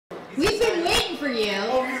We've been waiting for you.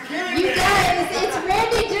 Oh, you're kidding You me. guys, it's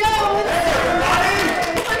Randy Jones. Hey,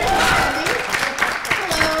 everybody.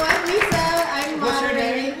 Hello, I'm Lisa. I'm What's your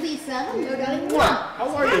moderating. name? Lisa. Hello, darling.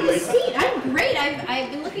 How are you, Have a Lisa? seat. I'm great. I've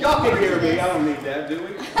been looking Y'all forward can hear to me. this. I don't need that, do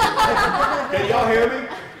we? Can y'all hear me?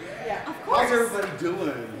 Yeah. Of course. How's everybody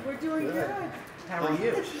doing? We're doing good. How are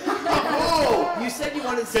you? Oh! You said you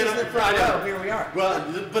wanted to sit in the I front know. row. Here we are. Well,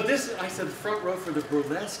 but this, I said front row for the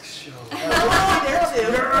burlesque show. There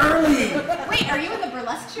too. You're early. Wait, are you in the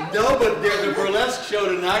burlesque show? No, but there's a burlesque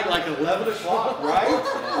show tonight, like 11 o'clock, right?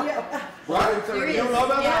 Yeah. Right? There You is. don't know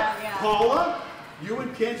about Yeah, that? yeah. Paula, you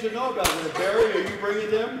and Ken should know about that. Barry, are you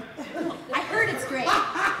bringing them? I heard it's great.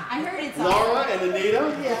 I heard it's Laura and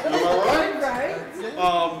Anita? Yeah. Am I Right?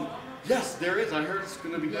 right? Yes, there is. I heard it's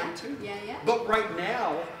going to be Yeah, great too. yeah, yeah. But right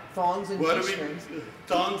now, Thongs and what do we? G-strings.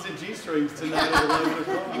 Thongs and G-strings tonight at 11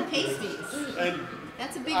 o'clock. And pasties. And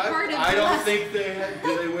That's a big part of I don't burlesque. think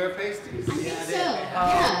do they wear pasties? I think so. Oh,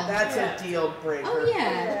 Yeah. that's a deal breaker. Oh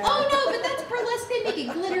yeah. Oh no, but that's burlesque. They make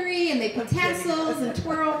it glittery and they put tassels and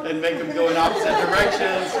twirl. And make them go in opposite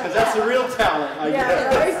directions, because that's the real talent, I Yeah,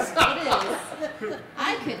 guess. right? It is.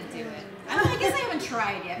 I couldn't do it. I guess I haven't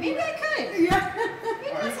tried yet. Maybe I could. Yeah.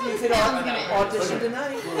 Maybe that's how You this could sounds gonna end. audition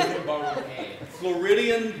tonight.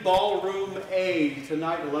 Floridian Ballroom A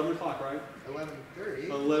tonight, 11 o'clock, right? 11:30.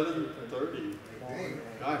 11:30.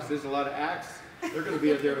 Gosh, there's a lot of acts. They're going to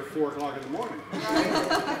be out there at 4 o'clock in the morning.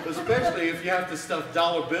 Especially if you have to stuff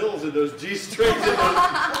dollar bills in those G-strings and those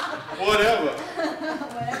whatever.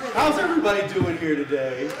 How's everybody doing here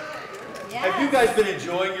today? Have you guys been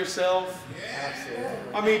enjoying yourself? Absolutely.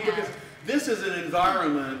 I mean, because this is an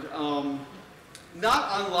environment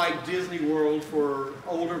not unlike Disney World for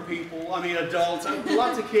older people. I mean, adults.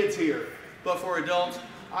 Lots of kids here. But for adults,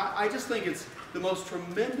 I just think it's the most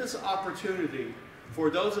tremendous opportunity for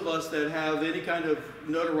those of us that have any kind of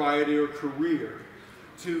notoriety or career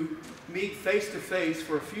to meet face to face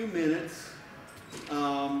for a few minutes,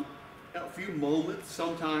 a few moments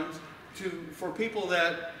sometimes, for people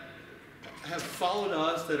that have followed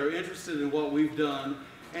us, that are interested in what we've done.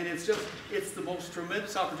 And it's the most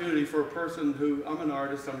tremendous opportunity for a person who, I'm an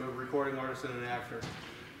artist, I'm a recording artist and an actor,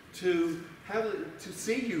 to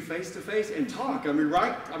see you face to face and talk. I mean,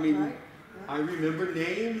 right? I mean, Right. I remember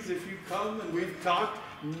names if you come and we've talked.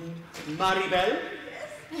 Maribel,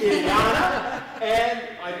 Iliana, and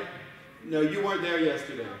no, you weren't there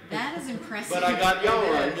yesterday. That is impressive. But I got y'all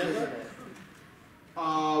right, didn't Isn't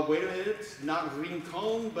I? it? Wait a minute, not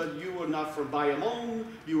Rincon, but you were not from Bayamon,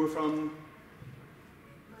 you were from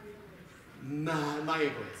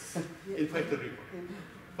Mayagüez in Puerto Rico.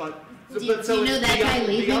 But, Do you know that guy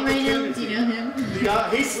leaving right now? Do you know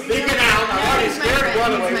him? He's speaking out, I've already he's my scared friend,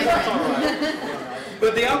 one he's away, my that's all friend. right.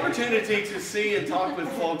 But the opportunity to see and talk with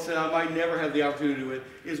folks that I might never have the opportunity with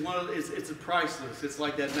is it's priceless. It's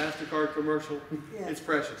like that MasterCard commercial. Yeah. It's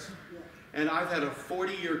precious. Yeah. And I've had a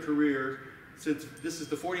 40-year career since this is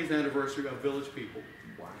the 40th anniversary of Village People.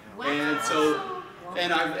 Wow. And so,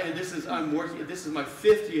 this is my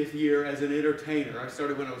 50th year as an entertainer. I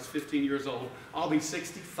started when I was 15 years old. I'll be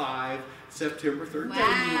 65 September 13th. Wow.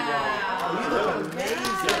 Oh, you look amazing.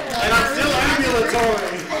 And I'm still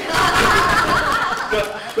ambulatory.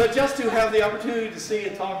 but just to have the opportunity to see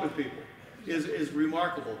and talk with people is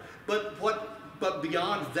remarkable. But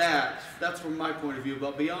beyond that, that's from my point of view,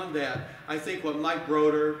 but beyond that, I think what Mike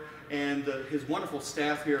Broder and his wonderful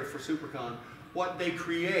staff here for Supercon, what they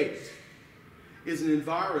create is an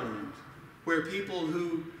environment where people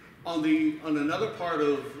who on another part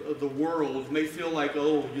of the world may feel like,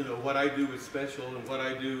 oh, you know, what I do is special and what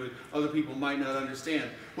I do and other people might not understand.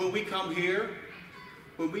 When we come here,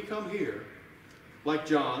 like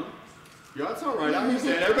John, yeah, that's all right, I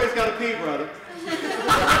understand. Everybody's got a pee, brother.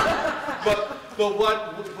 But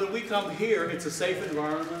when we come here, it's a safe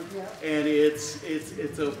environment, and it's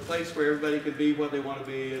a place where everybody can be what they want to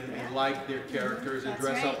be and like their characters and That's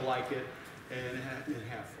dress right. up like it and have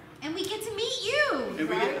fun. And we get to meet you. And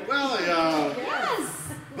we Right.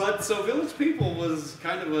 Yes. but so Village People was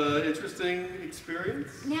kind of an interesting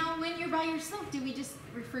experience. Now, when you're by yourself, do we just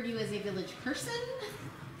refer to you as a village person?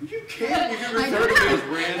 You can refer to me as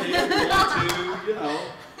Randy if you want to, you know.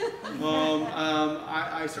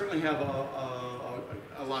 I certainly have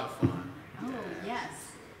a lot of fun. Oh, yes.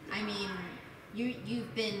 I mean,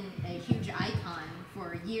 you've been a huge icon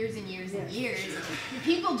for years and years and years.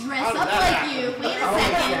 People dress How did up that like happen? you. Wait a Oh,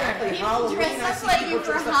 second. exactly. People Halloween, dress I up see like people you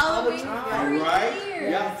for dress up all the Halloween time. for Right?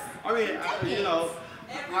 years. Yeah. I mean, you know.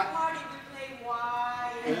 Every party we play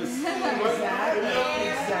wide. Yes. Exactly. Every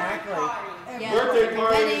Exactly. party. Yeah. Birthday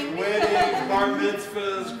parties, Wedding. weddings, bar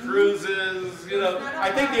mitzvahs, cruises. You know,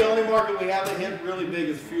 I think the only market we haven't hit really big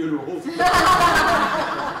is funerals. But you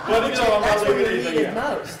know, I'm not That's when leaving you anything need it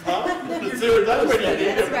out. most. Huh? That's when you need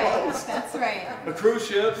it That's right. most. That's right. The cruise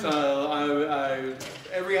ships,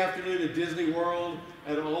 every afternoon at Disney World,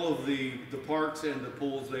 at all of the parks and the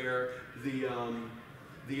pools there, the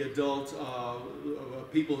adult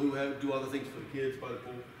people who do other things for the kids by the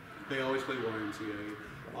pool, they always play YMCA.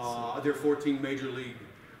 There are 14 Major League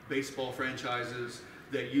Baseball franchises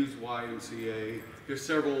that use YMCA. There's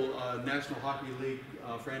several National Hockey League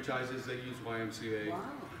franchises that use YMCA.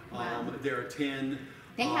 Wow. There are 10.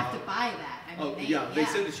 They have to buy that. I mean, They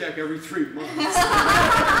send a check every 3 months.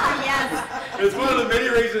 Yes. It's one of the many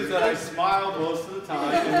reasons that I smile most of the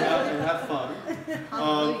time and have fun.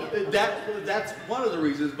 That's one of the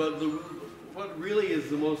reasons, but what really is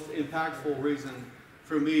the most impactful reason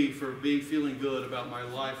for me for feeling good about my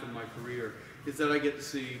life and my career is that I get to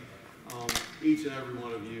see each and every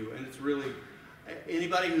one of you. And it's really,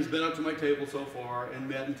 anybody who's been up to my table so far and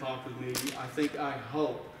met and talked with me, I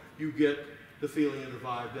hope you get the feeling and the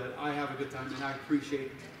vibe that I have a good time and I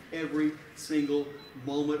appreciate every single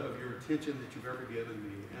moment of your attention that you've ever given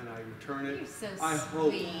me, and I return it. You're so I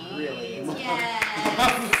hope sweet. really. Yes.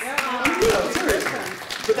 No,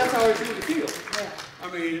 seriously. But that's how I truly feel. Yeah.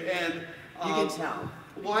 I mean, and You can tell.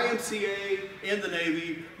 YMCA, In the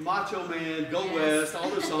Navy, Macho Man, Go Yes. West, all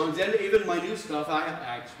those songs, and even my new stuff.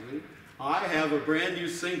 I have a brand new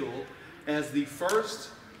single as the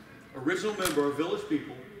first original member of Village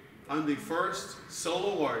People. I'm the first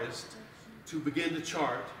solo artist to begin to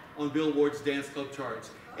chart on Billboard's Dance Club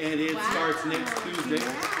charts. And it starts next Tuesday.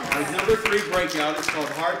 Yes. My number 3 breakout. It's called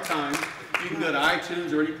Hard Times. You can go to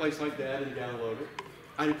iTunes or any place like that and download it.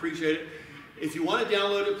 I'd appreciate it. If you want to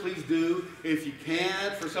download it, please do. If you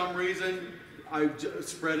can't, for some reason, I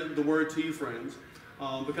spread the word to your friends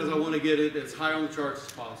because I want to get it as high on the charts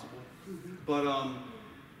as possible. But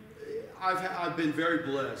I've been very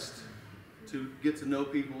blessed to get to know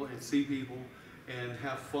people and see people and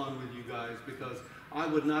have fun with you guys, because I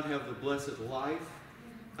would not have the blessed life,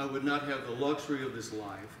 I would not have the luxury of this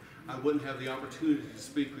life, I wouldn't have the opportunity to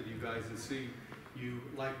speak with you guys and see you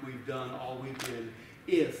like we've done all weekend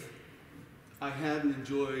if I hadn't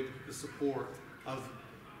enjoyed the support of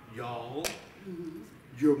y'all,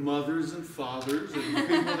 your mothers and fathers, and the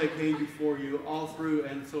people that came before you all through,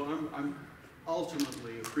 and so I'm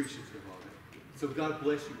ultimately appreciative of it. So God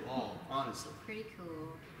bless you all, honestly. Pretty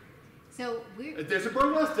cool. So we're There's a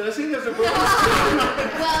burlesque. Did I see there's a burlesque?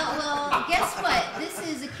 well. Guess what? This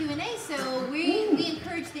is a Q&A, so we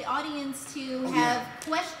encourage the audience to have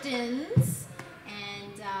questions,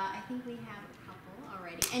 and I think we have a couple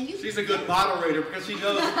already. And you. She's a good moderator because she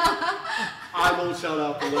knows I won't shut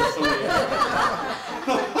up unless somebody else.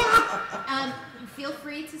 Feel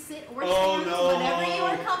free to sit or Oh, stand, no. whatever you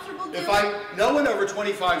are comfortable doing. No one over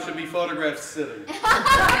 25 should be photographed sitting. Am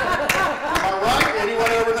I right?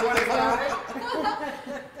 Anyone over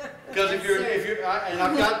 25? Because if you're, and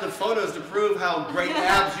I've got the photos to prove how great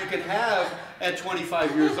abs you can have at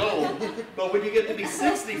 25 years old. But when you get to be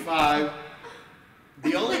 65,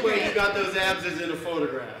 the only way you got those abs is in a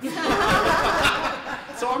photograph.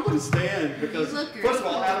 So I'm going to stand because, first of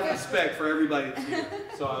all, out of respect for everybody that's here.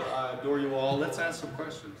 So I adore you all. Let's ask some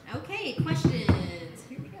questions. Okay, questions.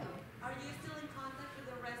 Here we go. Are you still in contact with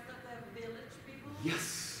the rest of the village people?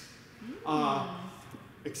 Yes.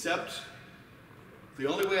 Except the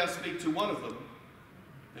only way I speak to one of them,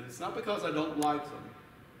 and it's not because I don't like them,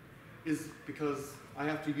 is because I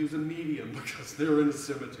have to use a medium because they're in the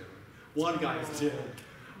cemetery. One guy is dead.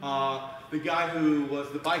 The guy who was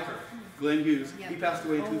the biker, Glenn Hughes, he passed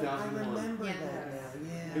away in 2001. I remember Yeah. that now,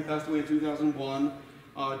 yeah. He passed away in 2001,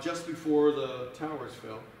 just before the towers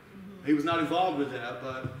fell. He was not involved with that,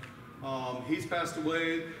 but he's passed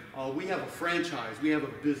away. We have a franchise, we have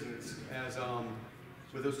a business as,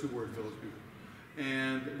 with those 2 words, Village People.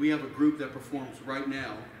 And we have a group that performs right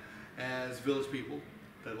now as Village People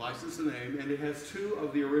that license the name, and it has 2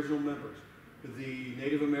 of the original members, the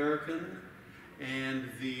Native American and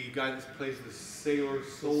the guy that plays the sailor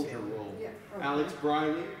soldier role, Alex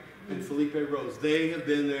Briley and Felipe Rose. They have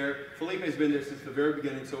been there. Felipe's been there since the very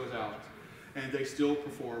beginning, so has Alex. And they still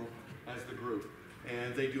perform as the group.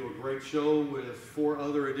 And they do a great show with 4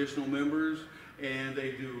 other additional members, and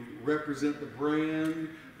they do represent the brand.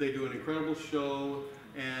 They do an incredible show,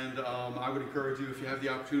 and I would encourage you, if you have the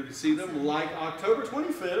opportunity to see them, like October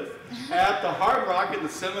 25th at the Hard Rock in the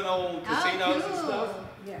Seminole casinos and stuff.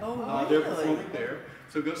 Yeah. They're performing there,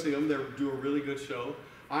 so go see them. They do a really good show.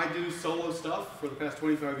 I do solo stuff. For the past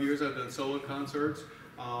 25 years, I've done solo concerts.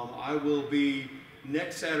 I will be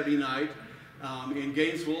next Saturday night in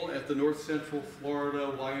Gainesville at the North Central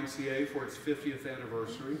Florida YMCA for its 50th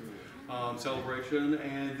anniversary celebration.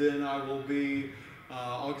 And then I will be,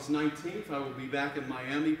 August 19th, I will be back in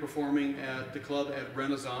Miami performing at the club at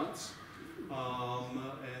Renaissance.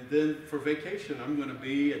 And then for vacation, I'm going to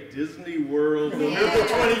be at Disney World November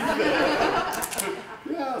 25th.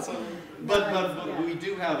 Yeah, so, but we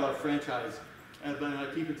do have a franchise, and I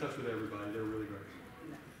keep in touch with everybody. They're really great.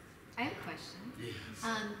 I have a question. Yes.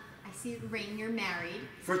 I see, Rain, you're married.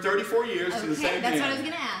 For 34 years to the Okay, same that's man. what I was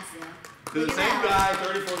going to ask you. To the Look same at that.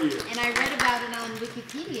 guy, 34 years. And I read about it on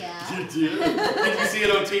Wikipedia. Did you? Did you see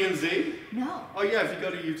it on TMZ? No. Oh yeah, if you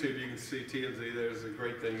go to YouTube, you can see TMZ. There's a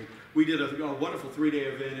great thing. We did a wonderful 3-day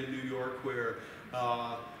event in New York where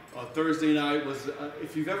Thursday night was,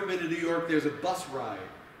 if you've ever been to New York, there's a bus ride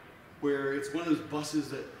where it's one of those buses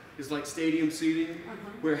that is like stadium seating,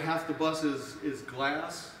 where half the bus is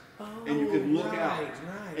glass, and you can look out.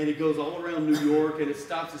 And it goes all around New York, and it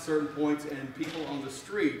stops at certain points, and people on the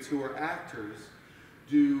streets who are actors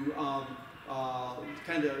do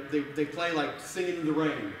they play like Singing in the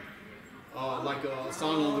Rain, like a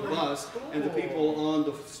song on the bus, and the people on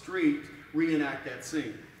the street reenact that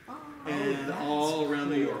scene. And all around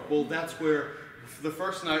New York. Well, that's where the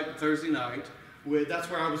first night, Thursday night, that's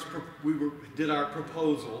where did our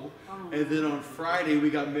proposal, and then on Friday we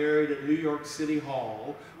got married at New York City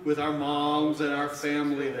Hall with our moms and our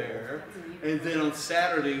family there, and then on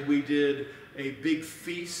Saturday we did a big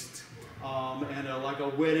feast and like a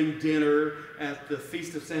wedding dinner at the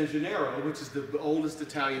Feast of San Gennaro, which is the oldest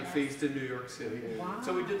Italian feast in New York City.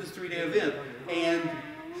 So we did this 3-day event, and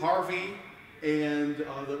Harvey and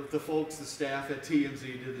the folks, the staff at TMZ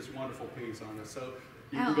did this wonderful piece on it. So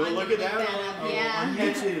you can go look at that on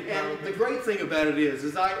YouTube. And the great thing about it is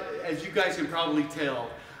as you guys can probably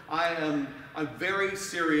tell, I'm very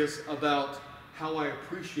serious about how I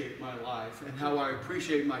appreciate my life and how I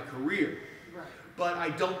appreciate my career. Right. But I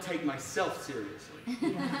don't take myself seriously.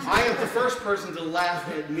 I am the first person to laugh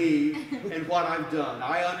at me and what I've done.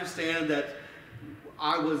 I understand that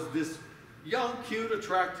I was this young, cute,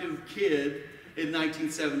 attractive kid in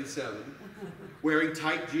 1977, wearing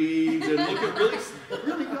tight jeans and looking really,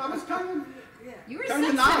 I was kind of You were kind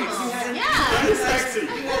of sensible. nice, Yeah. kind of sexy. You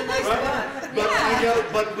had a nice Right? butt. But Yeah. you know,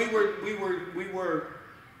 but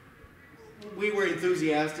we were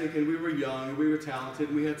enthusiastic, and we were young, and we were talented,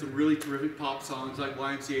 and we had some really terrific pop songs like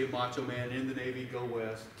YMCA, Macho Man, In the Navy, Go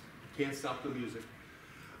West, Can't Stop the Music.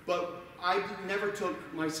 But I never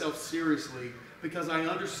took myself seriously because I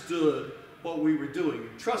understood what we were doing.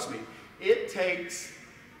 Trust me, it takes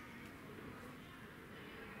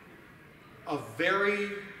a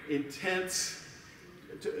very intense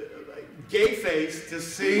gay face to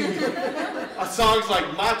sing songs like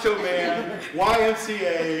Macho Man,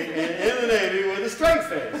 YMCA, and In the Navy with a straight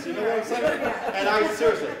face. You know what I'm saying? And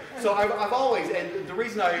seriously. So I've always, and the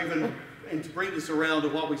reason I even, and to bring this around to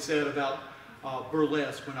what we said about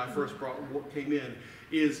burlesque when I first came in,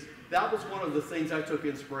 is that was one of the things I took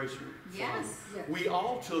inspiration from. Yes. We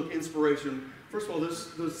all took inspiration. First of all,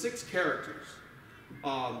 those 6 characters.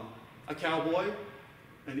 A cowboy,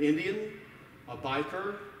 an Indian, a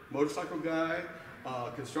biker, motorcycle guy,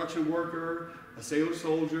 a construction worker, a sailor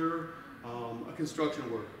soldier, a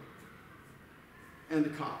construction worker, and a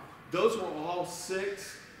cop. Those were all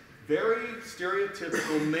 6 very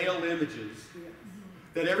stereotypical male images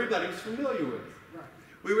that everybody was familiar with.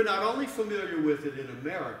 We were not only familiar with it in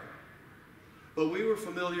America, but we were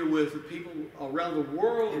familiar with people around the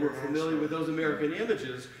world were familiar with those American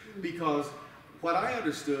images, because what I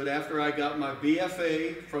understood after I got my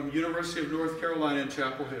BFA from University of North Carolina in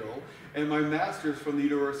Chapel Hill and my master's from the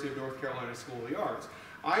University of North Carolina School of the Arts,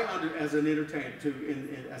 as an entertainer,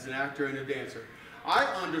 as an actor and a dancer, I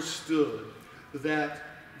understood that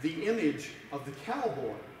the image of the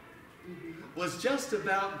cowboy was just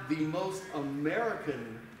about the most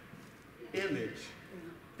American image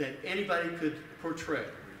that anybody could portray.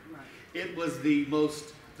 It was the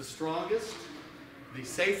strongest, the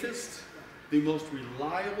safest, the most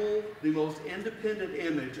reliable, the most independent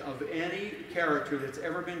image of any character that's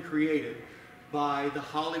ever been created by the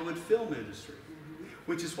Hollywood film industry,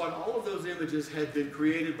 which is what all of those images had been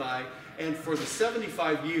created by. And for the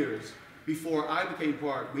 75 years before I became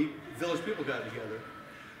part, Village People got together,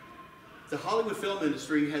 the Hollywood film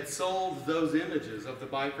industry had sold those images of the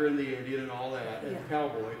biker and the Indian and all that, and the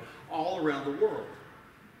cowboy, all around the world.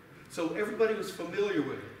 So everybody was familiar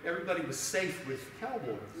with it. Everybody was safe with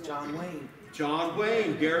cowboys. John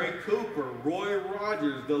Wayne, Gary Cooper, Roy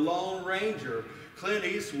Rogers, The Lone Ranger, Clint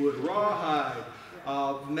Eastwood, Rawhide,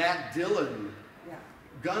 Matt Dillon,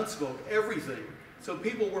 Gunsmoke, everything. So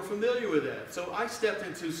people were familiar with that. So I stepped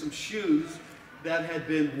into some shoes that had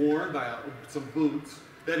been worn by some boots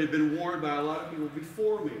that had been worn by a lot of people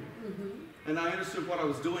before me. And I understood what I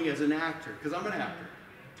was doing as an actor, because I'm an actor.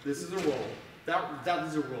 This is a role. That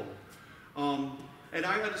is a role. And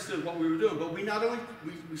I understood what we were doing, but we not only,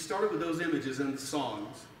 we started with those images and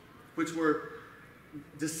songs, which were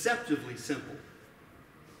deceptively simple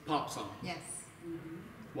pop songs. Yes.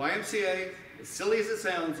 YMCA, as silly as it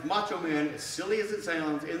sounds, Macho Man, as silly as it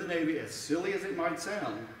sounds, In the Navy, as silly as it might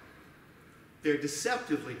sound, they're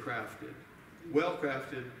deceptively crafted,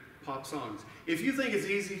 well-crafted pop songs. If you think it's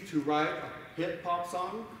easy to write a hit pop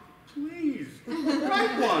song, please,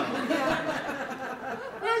 write one.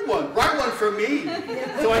 Write one for me,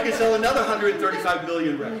 so I can sell another 135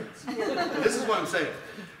 million records. And this is what I'm saying.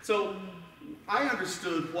 So I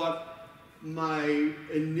understood what my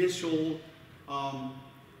initial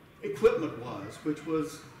equipment was, which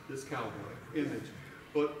was this cowboy image.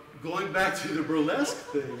 But going back to the burlesque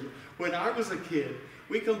thing, when I was a kid,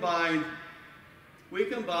 we combined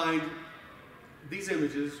these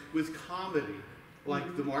images with comedy,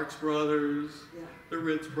 like the Marx Brothers, the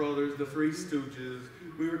Ritz Brothers, the Three Stooges.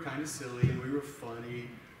 We were kind of silly and we were funny.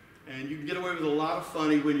 And you can get away with a lot of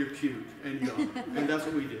funny when you're cute and young, and that's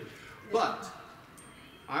what we did. But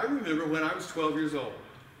I remember when I was 12 years old,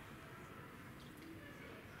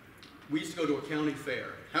 we used to go to a county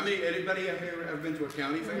fair. Anybody here ever been to a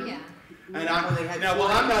county fair? Yeah. And I'm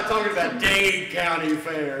not talking about Dade County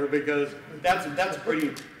Fair, because that's a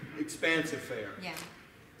pretty expansive fair. Yeah.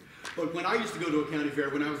 But when I used to go to a county fair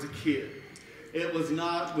when I was a kid, it was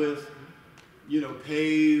not with,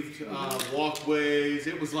 paved walkways.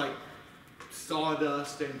 It was like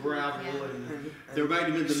sawdust and gravel, and there might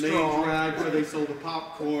have been the main drag where they sold the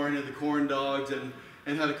popcorn and the corn dogs and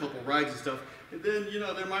had a couple rides and stuff. And then,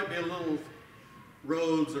 there might be a little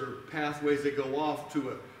roads or pathways that go off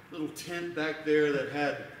to a little tent back there that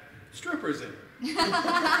had strippers in it.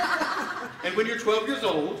 And when you're 12 years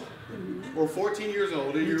old, or 14 years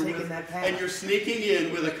old, and you're sneaking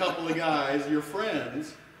in with a couple of guys, your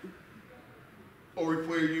friends, or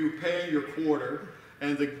where you pay your quarter,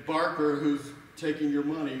 and the barker who's taking your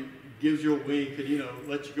money gives you a wink and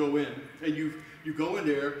lets you go in, and you go in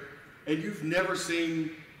there, and you've never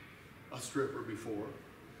seen a stripper before,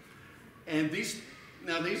 and these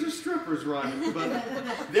are strippers, right? But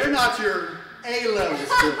they're not your A-level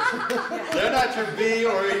strippers. They're not your B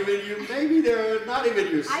or even you. Maybe they're not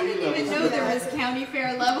even your C-level. I didn't even know there was county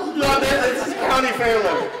fair level. No, this is county fair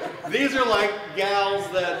level. These are like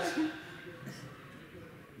gals that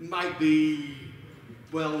might be,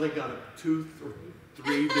 well, they got a tooth or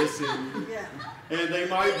three missing. And they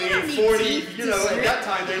might be 40, at that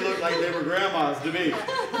time they looked like they were grandmas to me.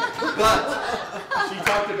 But she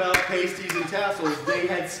talked about pasties and tassels. They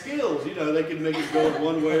had skills, they could make it go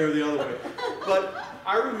one way or the other way. But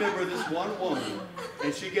I remember this one woman,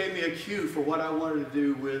 and she gave me a cue for what I wanted to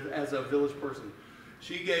do as a village person.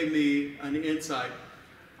 She gave me an insight.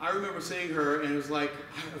 I remember seeing her, and it was like,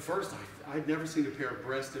 at first I'd never seen a pair of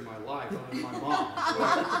breasts in my life, other than my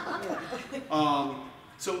mom.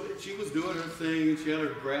 So she was doing her thing, and she had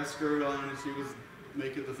her grass skirt on, and she was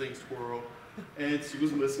making the thing twirl, and she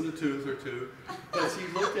was missing a tooth or two. But she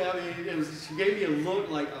looked at me, and she gave me a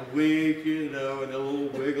look like a wink, and a little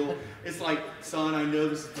wiggle. It's like, son, I know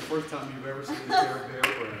this is the first time you've ever seen a pair of bare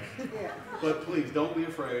breasts. But please, don't be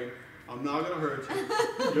afraid. I'm not going to hurt you.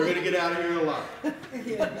 You're going to get out of here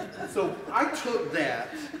alive. So I took that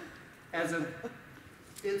as an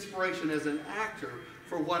inspiration as an actor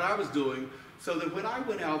for what I was doing, so that when I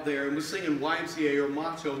went out there and was singing YMCA or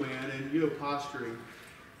Macho Man and posturing,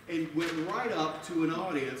 and went right up to an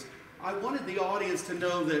audience, I wanted the audience to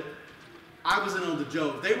know that I was in on the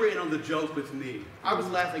joke. They were in on the joke with me. I was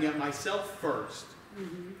laughing at myself first,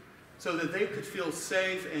 so that they could feel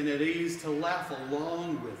safe and at ease to laugh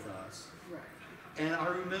along with us. And I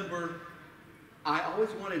remember I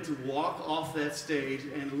always wanted to walk off that stage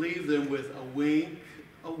and leave them with a wink,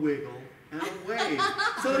 a wiggle, and a wave,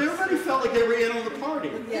 so that everybody felt like they were in on the party.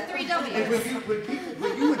 The 3 W's. And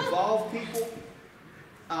when you involve people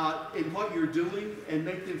in what you're doing and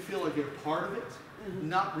make them feel like they're part of it,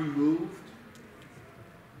 not removed,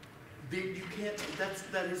 you can't.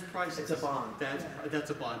 That is priceless. It's a bond. That's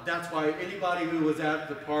a bond. That's why anybody who was at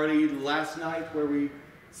the party last night where we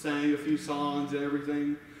sang a few songs and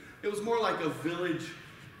everything, it was more like a village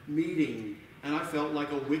meeting. And I felt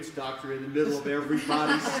like a witch doctor in the middle of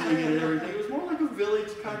everybody singing and everything. It was more like a village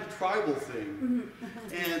kind of tribal thing.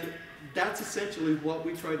 And that's essentially what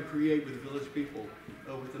we try to create with village people,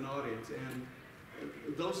 with an audience. And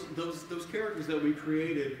those characters that we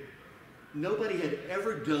created, nobody had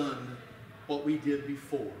ever done what we did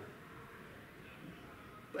before.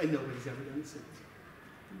 And nobody's ever done it since.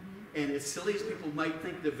 And as silly as people might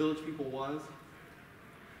think the Village People was,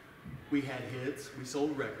 we had hits, we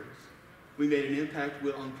sold records, we made an impact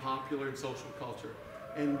on popular and social culture,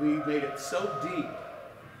 and we made it so deep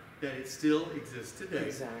that it still exists today.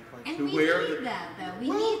 Exactly. And To we where need the- that, though. We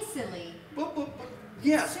Well, need silly.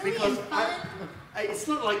 Yes, Silly because and fun. it's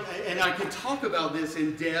not like, and I can talk about this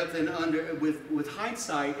in depth and with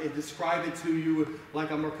hindsight and describe it to you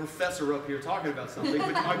like I'm a professor up here talking about something,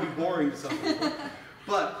 which might be boring to some people.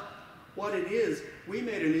 But what it is, we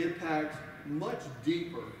made an impact much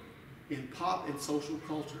deeper in pop and social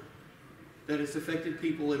culture that has affected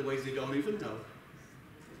people in ways they don't even know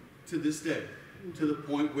to this day, to the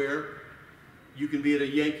point where you can be at a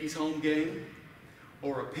Yankees home game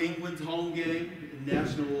or a Penguins home game in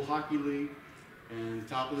National Hockey League, and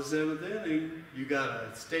top of the 7th inning, you got a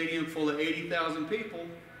stadium full of 80,000 people,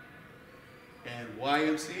 and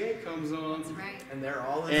YMCA comes on, That's right. And they're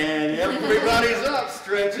all in. and everybody's up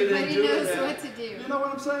stretching and Everybody doing knows that. what to do. You know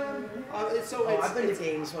what I'm saying? I've been to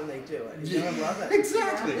games when they do it. You know, I love it.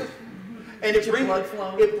 Exactly. Yeah. And Get your blood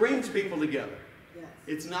flowing. it brings people together. Yes.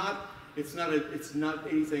 It's not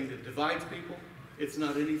anything that divides people. It's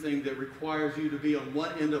not anything that requires you to be on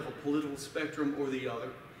one end of a political spectrum or the other.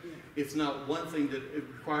 Yeah. It's not one thing that it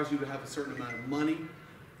requires you to have a certain amount of money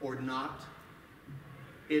or not.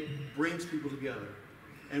 It brings people together.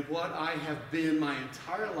 And what I have been my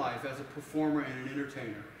entire life as a performer and an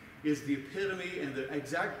entertainer is the epitome and the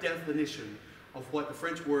exact definition of what the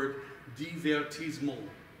French word divertissement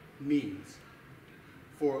means.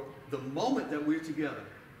 For the moment that we're together,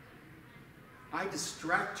 I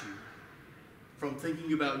distract you from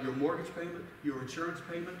thinking about your mortgage payment, your insurance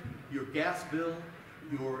payment, your gas bill,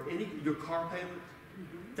 your car payment.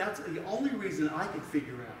 That's the only reason I can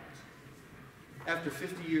figure out, after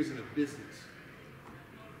 50 years in a business,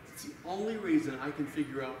 it's the only reason I can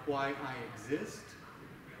figure out why I exist,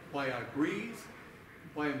 why I breathe,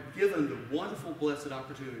 why I'm given the wonderful, blessed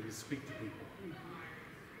opportunity to speak to people.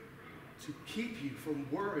 To keep you from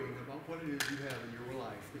worrying about what it is you have in your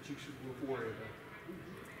life that you should worry about.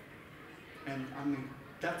 And I mean,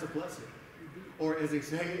 that's a blessing. Or as they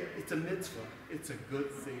say, it's a mitzvah. It's a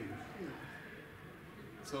good thing.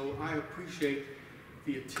 So I appreciate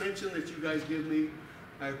the attention that you guys give me.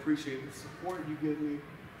 I appreciate the support you give me.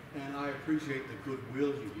 And I appreciate the goodwill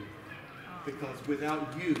you give me. Because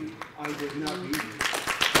without you, I would not be here.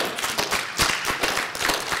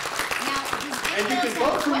 And you can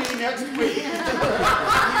vote for me next week. You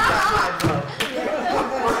got my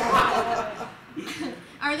vote.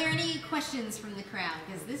 Are there any questions from the crowd?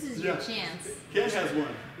 Because this is your Yeah. chance. Ken has one.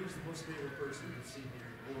 Who's the most favorite person you've seen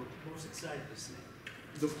here, or most excited to see?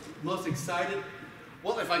 The most excited?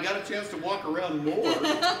 Well, if I got a chance to walk around more,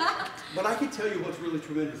 but I can tell you what's really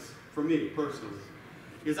tremendous for me personally,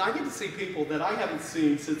 is I get to see people that I haven't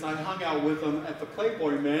seen since I hung out with them at the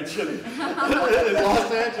Playboy Mansion in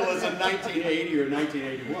Los Angeles in 1980 or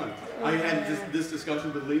 1981. I had this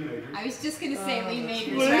discussion with Lee Majors. I was just going to say Lee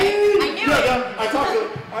Majors, Lee! right? I knew it. Yeah,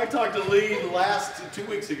 I talked to Lee last 2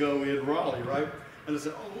 weeks ago in Raleigh, right? And I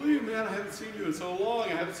said, "Oh, Lee, man, I haven't seen you in so long.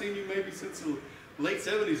 I haven't seen you maybe since the late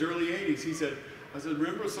 70s, early 80s." I said,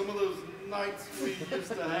 "Remember some of those nights we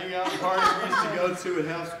used to hang out, parties we used to go to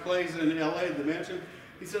at House Place in LA, the mansion?"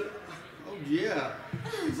 He said, "Oh, yeah."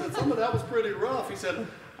 He said, "Some of that was pretty rough." He said,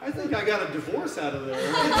 "I think I got a divorce out of there."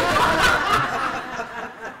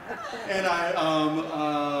 And I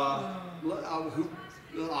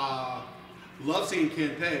love seeing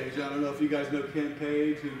Ken Page. I don't know if you guys know Ken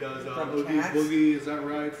Page, who does From Oogie Cats? Boogie, is that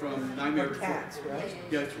right? From Nightmare From Before Cats, right?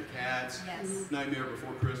 Yeah, it's from Cats. Yes. Nightmare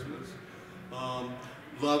Before Christmas.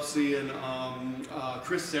 Love seeing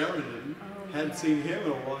Chris Sarandon. Hadn't seen him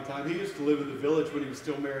in a long time. He used to live in the Village when he was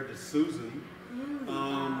still married to Susan.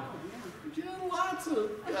 Lots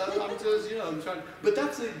of. I'm just, I'm trying. But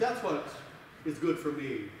that's what is good for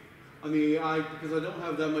me. I mean, because I don't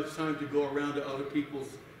have that much time to go around to other people's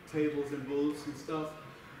tables and booths and stuff.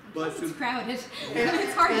 But It's crowded.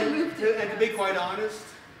 It's hard to move to. And to be quite honest,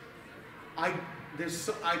 I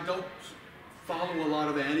don't follow a lot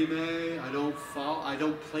of anime. I don't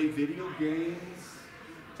play video games.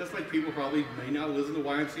 Just like people probably may not listen to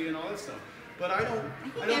YMCA and all that stuff. But I don't.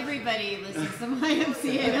 I think everybody listens to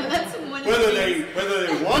YMCA. That's one of whether the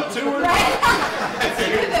they want to or Right. not. It's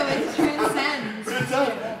true though, it transcends.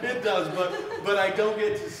 It does. But I don't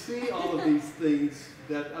get to see all of these things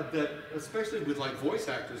that especially with like voice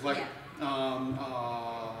actors, like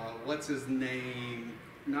what's his name?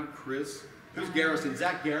 Not Chris. Who's Garrison?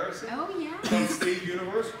 Zach Garrison. Oh yeah. From Steve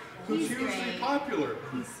Universe, who's He's hugely great. popular.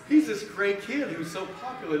 He's this great kid who's so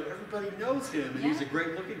popular, everybody knows him, and he's a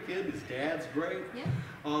great looking kid, his dad's great. Yeah.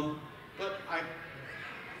 But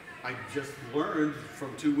I just learned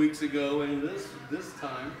from 2 weeks ago and this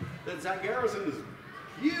time that Zach Garrison is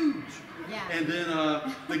huge. Yeah. And then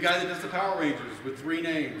the guy that does the Power Rangers with 3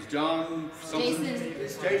 names, John something. Jason.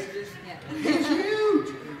 Yeah. He's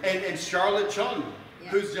huge. And Charlotte Chung, Yeah.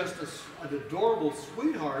 who's just an adorable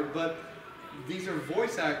sweetheart, but these are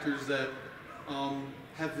voice actors that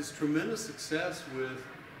have this tremendous success with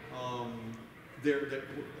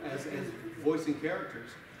as voicing characters.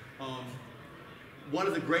 One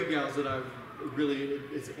of the great gals that I've really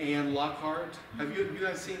is Anne Lockhart. Have you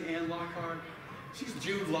guys seen Anne Lockhart? She's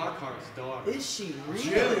Jude Lockhart's daughter. Is she really?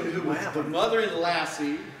 Jude, who was Wow. the mother in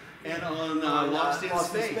Lassie and on Lost in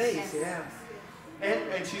Space. Yeah.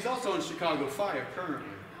 And she's also on Chicago Fire currently.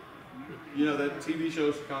 You know that TV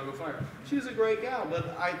show Chicago Fire. She's a great gal,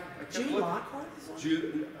 but I kept Jude looking. Lockhart is on?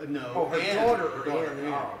 Jude, no. Oh, her Anne, daughter. her daughter, Anne.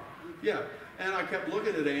 Anne. Oh. Yeah, and I kept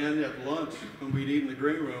looking at Anne at lunch when we'd eat in the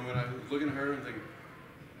green room, and I was looking at her and thinking,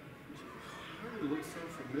 "She looks so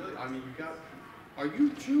familiar." I mean, are you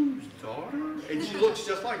Jude's daughter? And she looks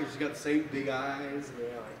just like her. She's got the same big eyes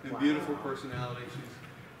and beautiful personality.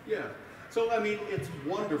 Yeah. So I mean, it's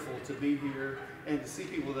wonderful to be here and to see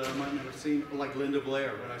people that I might never seen, like Linda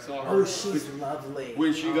Blair. When I saw her, Oh, she's lovely.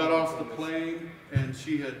 when she got off the goodness. plane, and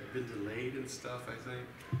she had been delayed and stuff, I think,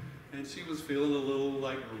 and she was feeling a little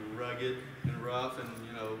like rugged and rough, and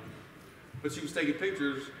but she was taking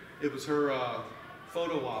pictures. It was her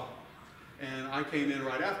photo op, and I came in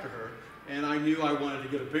right after her, and I knew I wanted to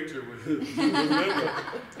get a picture with Linda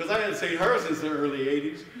because I hadn't seen her since the early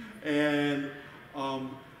 '80s, and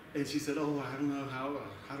she said, "Oh, I don't know how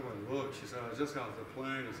do I look?" She said, "I just got off the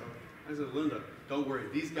plane," and so I said, "Linda, don't worry.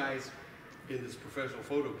 These guys in this professional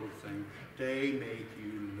photo booth thing, they make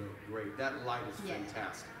you look great. That light is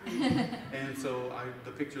fantastic." And so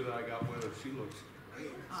the picture that I got with her, she looks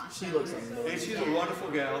great. Awesome. She looks amazing. And she's a wonderful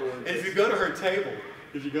gal. And if you go to her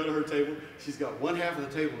table, she's got one half of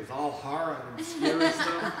the table is all horror and scary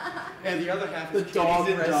stuff, and the other half is The dog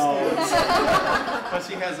kitties and rescue.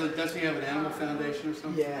 dogs. Does she have an animal foundation or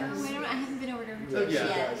something? Yes. Oh, I haven't been over to her So, page yeah.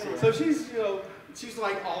 yet. So she's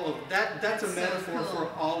like all of that. That's a That's so metaphor cool.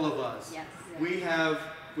 for all of us. Yes.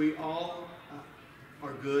 We all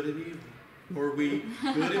are good and evil, or we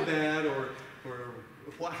good and bad, or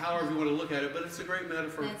however you want to look at it. But it's a great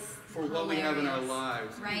metaphor That's for what we have in our hilarious.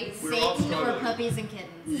 lives. Right? We're all Satan or struggling. puppies and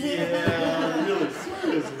kittens. Yeah, really,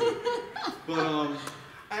 seriously. But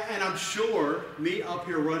and I'm sure me up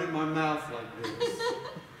here running my mouth like this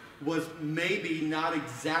was maybe not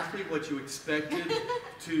exactly what you expected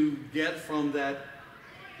to get from that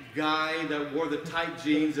guy that wore the tight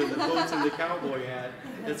jeans and the boots and the cowboy hat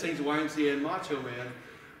that sings YMCA and Macho Man.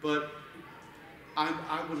 But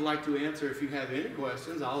I would like to answer, if you have any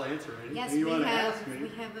questions, I'll answer anything Yes, you we want to have ask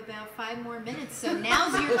me. about 5 more minutes, so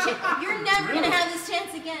now's your chance. You're never going to have this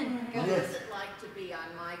chance again. Go. What was it like to be on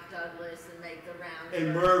Mike Douglas and make the rounds?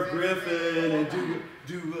 And Merv Griffin, and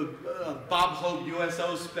do Bob Hope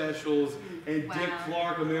USO specials, and Wow. Dick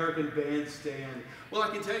Clark American Bandstand. Well, I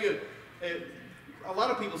can tell you, a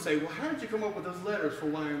lot of people say, well, how did you come up with those letters for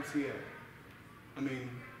YMCA? I mean,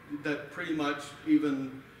 that pretty much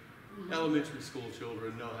even elementary school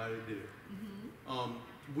children know how to do.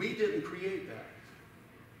 We didn't create that.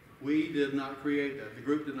 We did not create that. The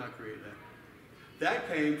group did not create that. That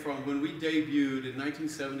came from when we debuted in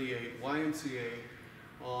 1978, YMCA,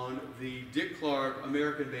 on the Dick Clark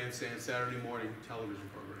American Bandstand Saturday morning television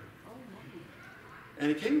program. And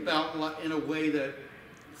it came about in a way that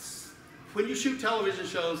when you shoot television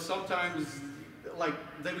shows, sometimes like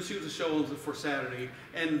they would shoot the show for Saturday,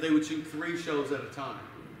 and they would shoot 3 shows at a time.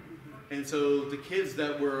 And so the kids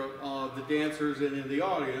that were the dancers and in the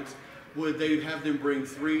audience, they'd have them bring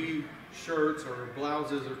 3 shirts or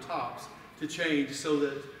blouses or tops to change so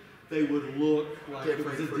that they would look like it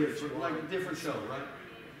was a different show, right?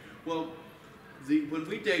 Well, when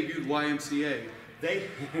we debuted YMCA,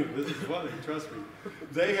 this is funny, trust me,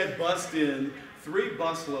 they had bussed in 3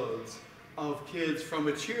 busloads of kids from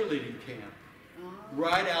a cheerleading camp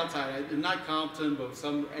right outside, not Compton, but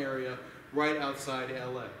some area right outside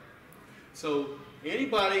LA. So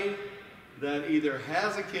anybody that either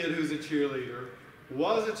has a kid who's a cheerleader,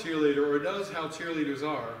 was a cheerleader, or knows how cheerleaders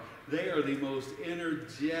are, they are the most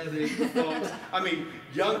energetic folks. I mean,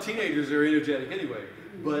 young teenagers are energetic anyway,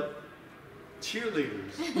 but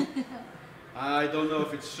cheerleaders, I don't know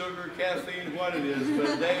if it's sugar, caffeine, what it is,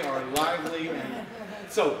 but they are lively. And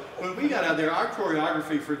so when we got out there, our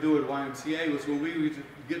choreography for doing YMCA was when we would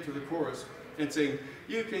get to the chorus and sing,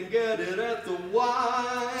 You can get it at the YMCA.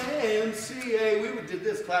 We did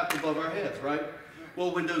this, clapped above our heads, right?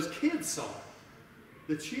 Well, when those kids saw it,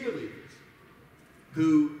 the cheerleaders,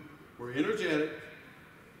 who were energetic,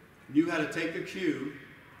 knew how to take a cue,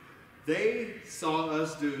 they saw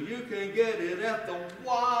us do, you can get it at the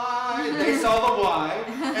Y. They saw the Y.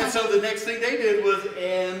 And so the next thing they did was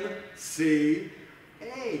MCA.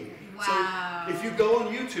 Wow. So if you go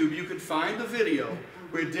on YouTube, you can find the video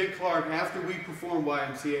where Dick Clark, after we performed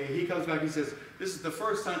YMCA, he comes back and says, this is the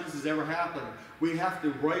first time this has ever happened. We have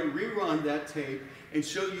to rerun that tape and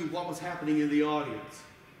show you what was happening in the audience.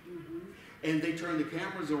 And they turn the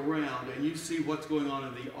cameras around and you see what's going on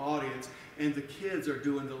in the audience, and the kids are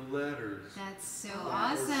doing the letters. That's so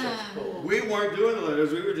awesome. Cool. We weren't doing the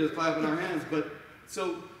letters, we were just clapping our hands. But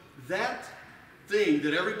so that thing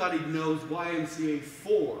that everybody knows YMCA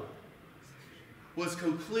for was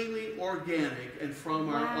completely organic and from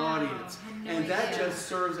our audience. I had no And that idea. just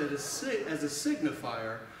serves as a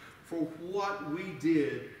signifier for what we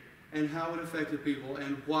did and how it affected people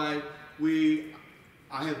and why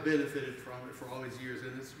I have benefited from it for all these years.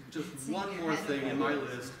 And it's just That's one more thing in my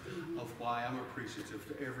incredible. list of why I'm appreciative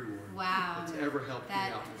to everyone Wow. that's ever helped me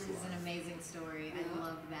That out in this is an life. amazing story. I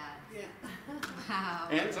love that. Yeah. Wow.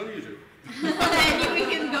 And it's on YouTube. And we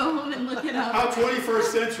can go home and look it up. How 21st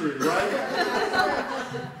century, right?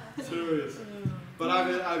 Serious. But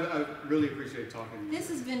I really appreciate talking to you. This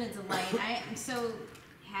has been a delight. I am so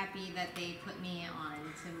happy that they put me on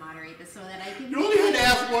to moderate this so that I can. You only had to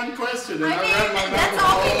ask one question, and I I mean, read my mouth that's the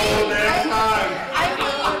all we whole need, damn time. I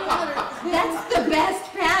mean, that's the best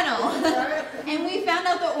panel. And we found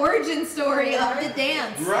out the origin story of the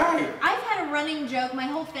dance. Right. I've had a running joke. My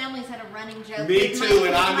whole family's had a running joke. Me with too, my-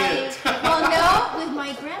 and I'm with my- it. Well, no, with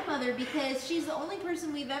my grandmother, because she's the only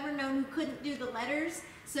person we've ever known who couldn't do the letters.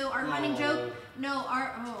 So our running joke,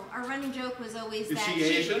 our running joke was always Is that she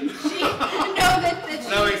Asian? no, that she,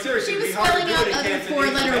 No, I mean, seriously, she it'd was be hard to spelling do out it in other Cantonese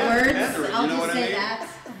four-letter and words. Mandarin, I'll you know just what I say mean? that.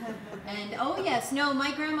 And oh yes, no,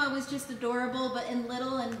 my grandma was just adorable, but and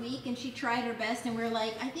little and weak, and she tried her best, and we're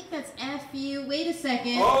like, I think that's F you. Wait a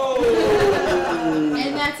second. Oh!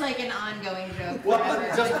 And that's like an ongoing joke. Well,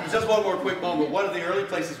 forever. just one more quick moment. One of the early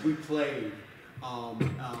places we played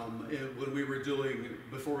when we were doing,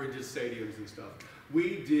 before we did stadiums and stuff,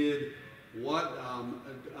 we did what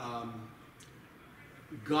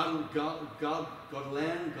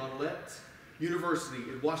Godelet University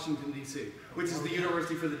in Washington, D.C., which is the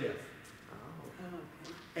University for the Deaf.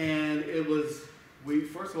 And it was,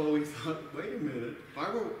 first of all, we thought, wait a minute,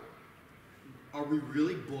 are we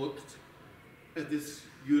really booked at this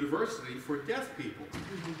university for deaf people,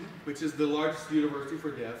 which is the largest university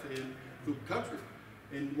for deaf in the country,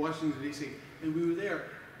 in Washington, D.C. And we were there,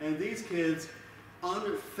 and these kids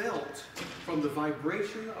felt from the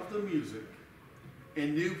vibration of the music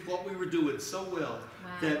and knew what we were doing so well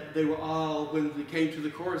that they were all, when they came to the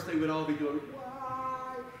chorus, they would all be doing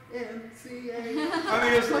YMCA. I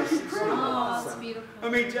mean, it's like incredible. Oh, it's beautiful. I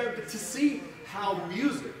mean, to see how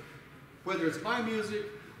music, whether it's my music,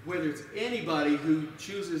 whether it's anybody who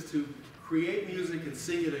chooses to create music and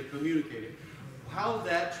sing it and communicate it, how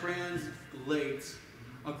that translates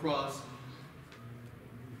across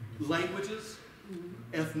languages,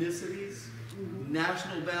 ethnicities,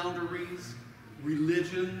 national boundaries,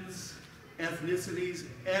 religions, ethnicities,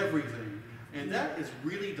 everything. And that is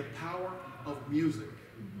really the power of music.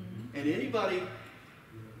 And anybody,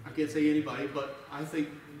 I can't say anybody, but I think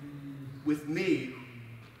with me,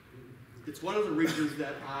 it's one of the reasons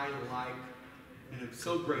that I like and am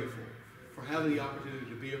so grateful for having the opportunity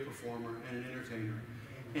to be a performer and an entertainer.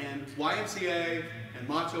 And YMCA and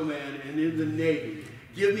Macho Man and in the Navy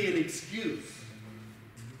give me an excuse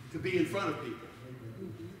to be in front of people.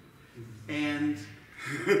 And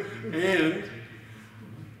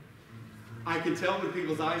I can tell when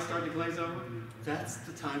people's eyes start to glaze over, that's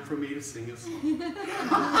the time for me to sing a song.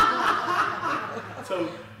 So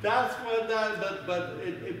that's what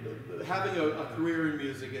having a career in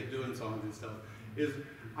music and doing songs and stuff is,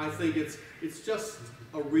 I think it's just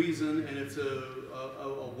a reason, and it's a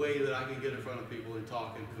way that I can get in front of people and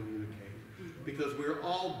talk and communicate. Because we are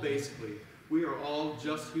all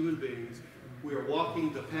just human beings. We are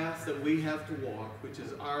walking the path that we have to walk, which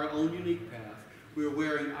is our own unique path. We are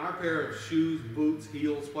wearing our pair of shoes, boots,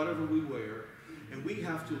 heels, whatever we wear, and we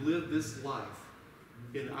have to live this life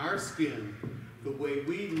in our skin the way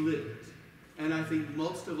we live it. And I think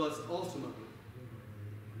most of us ultimately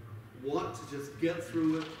want to just get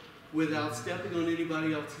through it without stepping on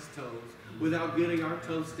anybody else's toes, without getting our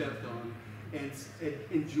toes stepped on, and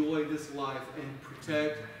enjoy this life and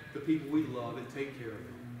protect the people we love and take care of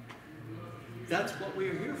them. That's what we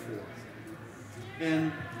are here for.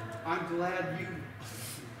 And I'm glad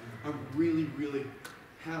I'm really, really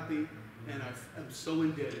happy, and I'm so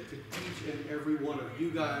indebted to each and every one of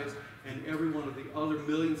you guys and every one of the other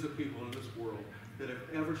millions of people in this world that have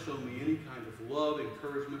ever shown me any kind of love,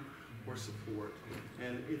 encouragement, or support.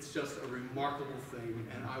 And it's just a remarkable thing,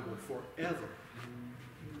 and I will forever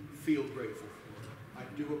feel grateful for it.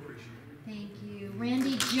 I do appreciate it. Thank you.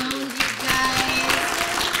 Randy Jones, you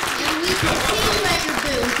guys. And we can see you at your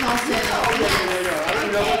booth also. Yes. I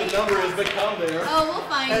don't know what the number is, but come there. Oh, we'll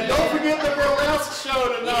find And you. don't forget the burlesque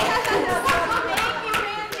show tonight.